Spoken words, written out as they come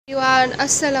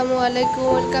আসসালামু আলাইকুম,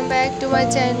 welcome back to my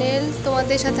channel.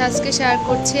 তোমাদের সাথে আজকে শেয়ার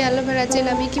করছি অ্যালোভেরা জেল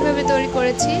আমি কিভাবে তৈরি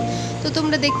করেছি। তো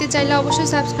তোমরা দেখতে চাইলে অবশ্যই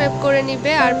সাবস্ক্রাইব করে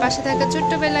নিবে, আর পাশে থাকা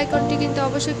ছোট্ট বেল আইকনটি কিন্তু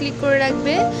অবশ্যই ক্লিক করে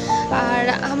রাখবে। আর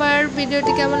আমার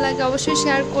ভিডিওটি কেমন লাগে অবশ্যই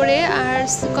শেয়ার করে আর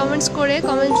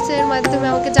কমেন্টসের মাধ্যমে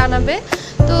আমাকে জানাবে।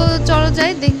 তো চলো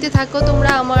যাই, দেখতে থাকো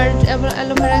তোমরা আমার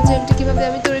অ্যালোভেরা জেলটি কীভাবে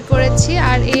আমি তৈরি করেছি।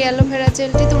 আর এই অ্যালোভেরা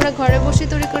জেলটি তোমরা ঘরে বসে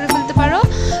তৈরি করে ফেলতে পারো।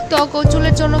 ত্বক ও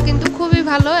চুলের জন্য কিন্তু খুবই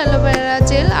ভালো অ্যালোভেরা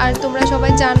জেল, আর তোমরা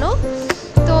সবাই জানো।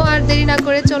 তো আর দেরি না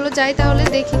করে চলো যাই, তাহলে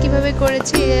দেখি কিভাবে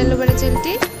করেছি এই অ্যালোভেরা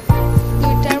জেলটি।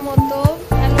 দুইটার মতো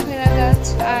অ্যালোভেরা গাছ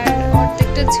আর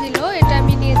অর্ধেকটা ছিল, এটা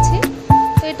আমি নিয়েছি।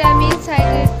 তো এটা আমি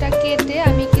সাইডেরটা কেটে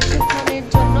আমি কিছুক্ষণের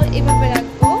জন্য এভাবে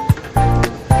রাখবো।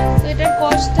 তো এটার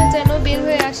কষটা যেন বের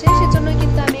হয়ে আসে, সেজন্য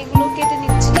কিন্তু আমি এগুলো কেটে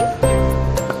নিচ্ছি।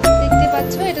 দেখতে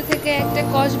পাচ্ছ এটা থেকে একটা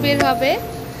কষ বের হবে,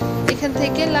 এখান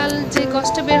থেকে লাল যে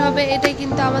কষটা বের হবে এটাই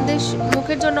কিন্তু আমাদের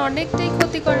মুখের জন্য অনেকটাই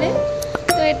ক্ষতি করে।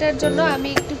 তো এটার জন্য আমি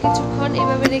একটু কিছুক্ষণ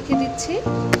এভাবে রেখে দিচ্ছি।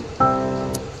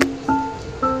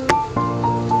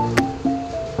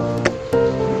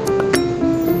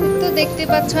 তো দেখতে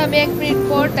পাচ্ছ আমি 1 মিনিট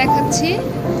পর দেখাচ্ছি।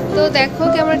 তো দেখো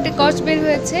কেমন একটা কষ বের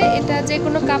হয়েছে। এটা যে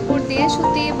কোনো কাপড় দিয়ে,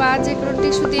 সুতি বা যে কোনো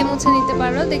টিস্যু দিয়ে মুছে নিতে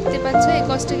পারো। দেখতে পাচ্ছ এই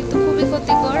কষটা কিন্তু খুবই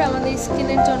ক্ষতিকর আমাদের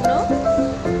স্কিনের জন্য।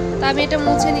 তো আমি এটা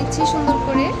মুছে নিচ্ছি সুন্দর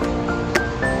করে।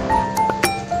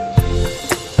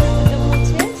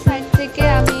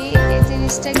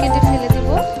 কেটে ফেলে দিব।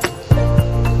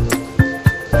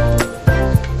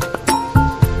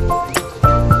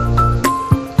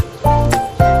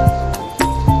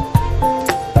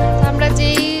 আমরা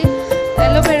যেই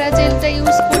অ্যালোভেরা জেলটা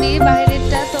ইউজ করি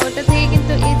বাইরেরটা, তো ওটা থেকে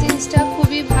কিন্তু এই জিনিসটা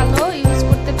খুবই ভালো ইউজ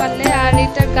করতে পারলে। আর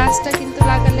এটার গাছটা কিন্তু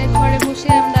লাগালে ঘরে বসে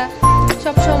আমরা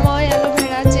সব সময়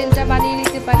অ্যালোভেরা জেলটা বানিয়ে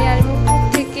নিতে পারি। আর মুখ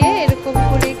থেকে এরকম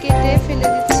করে কেটে ফেলে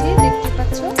দিচ্ছি। দেখতে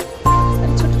পাচ্ছ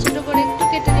আমি ছোট ছোট করে একটু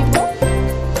কেটে নিব।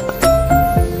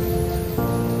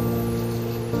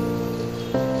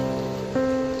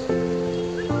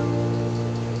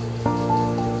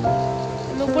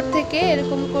 উপর থেকে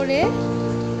এরকম করে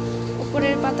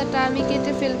উপরের পাতাটা আমি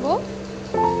কেটে ফেলবো।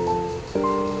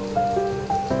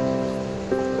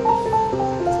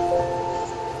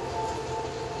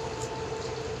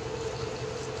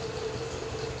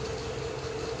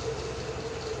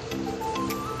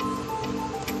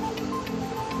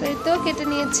 তো এই তো কেটে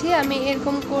নিয়েছি আমি।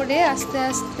 এরকম করে আস্তে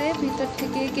আস্তে ভিতর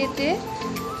থেকে কেটে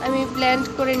আমি ব্লেন্ড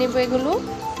করে নেব এগুলো।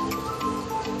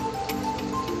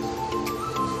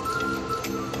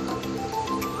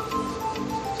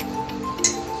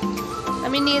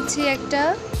 আমি নিয়েছি একটা,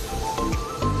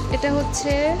 এটা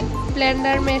হচ্ছে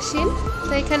ব্লেন্ডার মেশিন।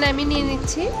 তো এখানে আমি নিয়ে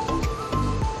নিচ্ছি।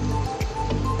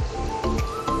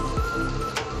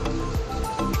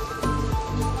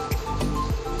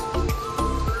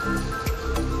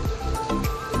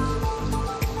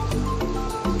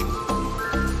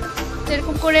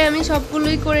 এরকম করে আমি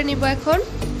সবগুলোই করে নিব এখন।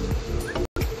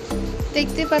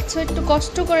 দেখতে পাচ্ছ একটু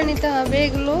কষ্ট করে নিতে হবে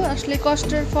এগুলো, আসলে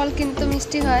কষ্টের ফল কিন্তু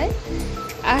মিষ্টি হয়।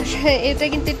 আর এটা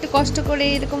কিন্তু একটু কষ্ট করে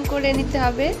এরকম করে নিতে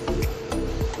হবে।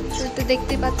 তো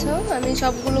দেখতে পাচ্ছ আমি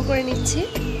সবগুলো করে নিচ্ছি।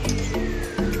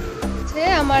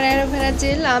 আমার অ্যালোভেরা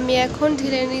জেল আমি এখন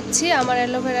ঢেলে নিচ্ছি আমার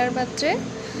অ্যালোভেরার পাত্রে।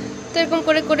 তো এরকম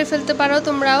করে ফেলতে পারো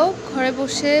তোমরাও ঘরে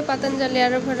বসে পাতাঞ্জলি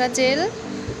অ্যালোভেরা জেল।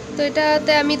 তো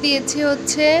এটাতে আমি দিয়েছি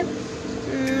হচ্ছে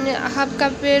হাফ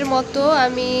কাপের মতো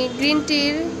আমি গ্রিন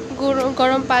টির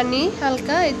গরম পানি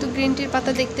হালকা, একটু গ্রিন টির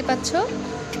পাতা দেখতে পাচ্ছ।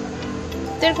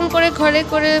 তো এরকম করে ঘরে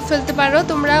করে ফেলতে পারো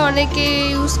তোমরা, অনেকে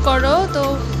ইউজ করো। তো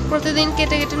প্রতিদিন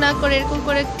কেটে না করে এরকম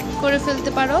করে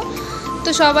ফেলতে পারো। তো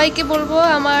সবাইকে বলবো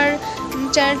আমার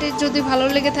চ্যানেলটি যদি ভালো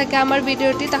লেগে থাকে আমার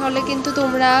ভিডিওটি, তাহলে কিন্তু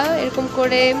তোমরা এরকম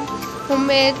করে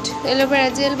হোমমেড অ্যালোভেরা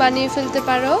জেল বানিয়ে ফেলতে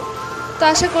পারো। তো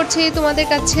আশা করছি তোমাদের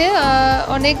কাছে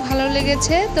অনেক ভালো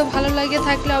লেগেছে। তো ভালো লাগে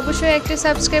থাকলে অবশ্যই একটা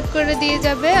সাবস্ক্রাইব করে দিয়ে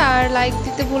যাবে, আর লাইক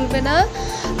দিতে ভুলবে না।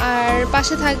 আর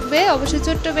পাশে থাকবে অবশ্যই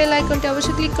ছোট্ট বেল আইকনটি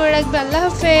অবশ্যই ক্লিক করে রাখবে। আল্লাহ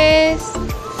হাফেজ,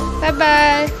 বাই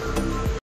বাই।